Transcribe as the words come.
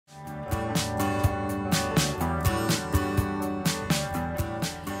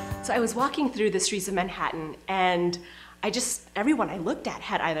So I was walking through the streets of Manhattan, and everyone I looked at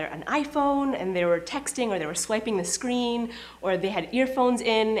had either an iPhone and they were texting, or they were swiping the screen, or they had earphones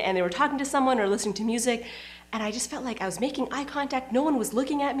in and they were talking to someone or listening to music. And I just felt like I was making eye contact, no one was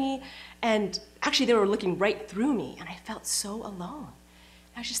looking at me, and actually they were looking right through me, and I felt so alone.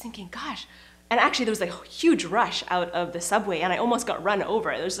 I was just thinking, gosh, and actually there was like a huge rush out of the subway, and I almost got run over.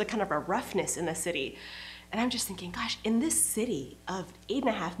 There's a kind of a roughness in the city. And I'm just thinking, gosh, in this city of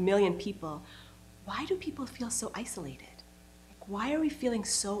 8.5 million people, why do people feel so isolated? Like, why are we feeling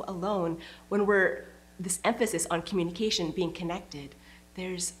so alone when this emphasis on communication, being connected?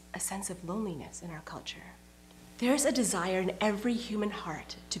 There's a sense of loneliness in our culture. There's a desire in every human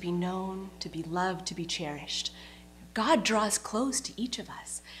heart to be known, to be loved, to be cherished. God draws close to each of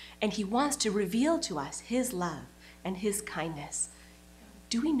us, and he wants to reveal to us his love and his kindness.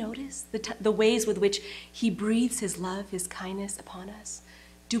 Do we notice the ways with which he breathes his love, his kindness upon us?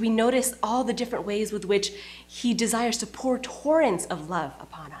 Do we notice all the different ways with which he desires to pour torrents of love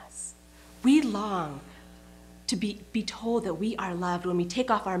upon us? We long to be told that we are loved when we take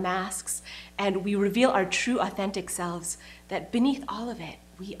off our masks and we reveal our true, authentic selves, that beneath all of it,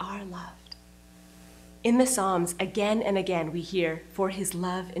 we are loved. In the Psalms, again and again, we hear, "For his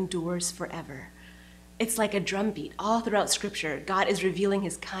love endures forever." It's like a drumbeat. All throughout Scripture, God is revealing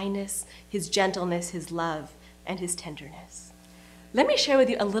his kindness, his gentleness, his love, and his tenderness. Let me share with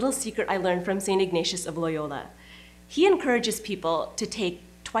you a little secret I learned from St. Ignatius of Loyola. He encourages people to take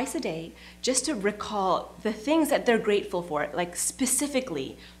twice a day just to recall the things that they're grateful for, like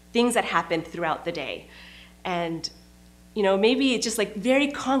specifically things that happened throughout the day. And maybe it's just like very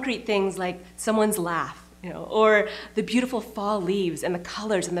concrete things like someone's laugh, or the beautiful fall leaves and the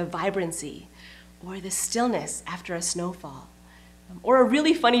colors and the vibrancy, or the stillness after a snowfall, or a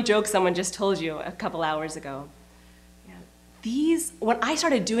really funny joke someone just told you a couple hours ago. When I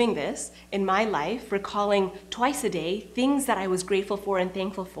started doing this in my life, recalling twice a day things that I was grateful for and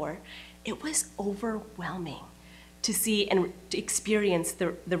thankful for, it was overwhelming to see and to experience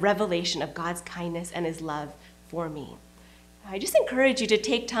the revelation of God's kindness and his love for me. I just encourage you to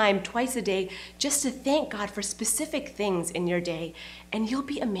take time twice a day just to thank God for specific things in your day, and you'll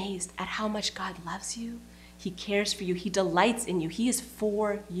be amazed at how much God loves you, he cares for you, he delights in you, he is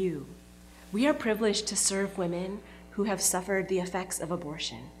for you. We are privileged to serve women who have suffered the effects of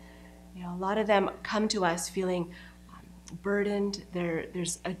abortion. A lot of them come to us feeling burdened.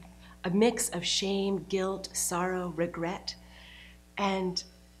 There's a mix of shame, guilt, sorrow, regret. And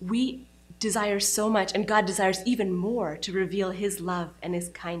we desire so much, and God desires even more, to reveal his love and his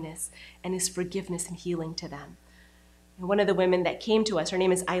kindness and his forgiveness and healing to them. And one of the women that came to us, her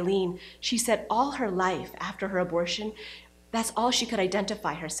name is Eileen, she said all her life after her abortion, that's all she could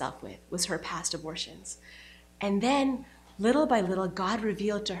identify herself with, was her past abortions. And then, little by little, God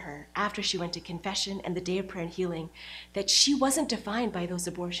revealed to her, after she went to confession and the day of prayer and healing, that she wasn't defined by those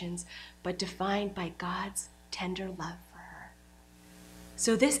abortions, but defined by God's tender love for her.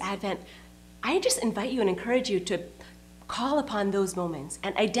 So this Advent, I just invite you and encourage you to call upon those moments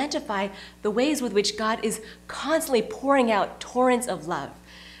and identify the ways with which God is constantly pouring out torrents of love.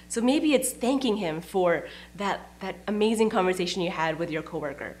 So maybe it's thanking him for that amazing conversation you had with your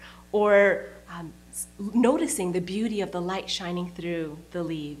coworker, or noticing the beauty of the light shining through the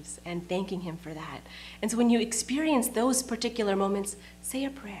leaves and thanking him for that. And so when you experience those particular moments, say a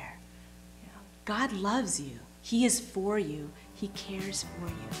prayer. God loves you. He is for you. He cares for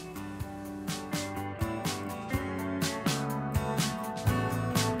you.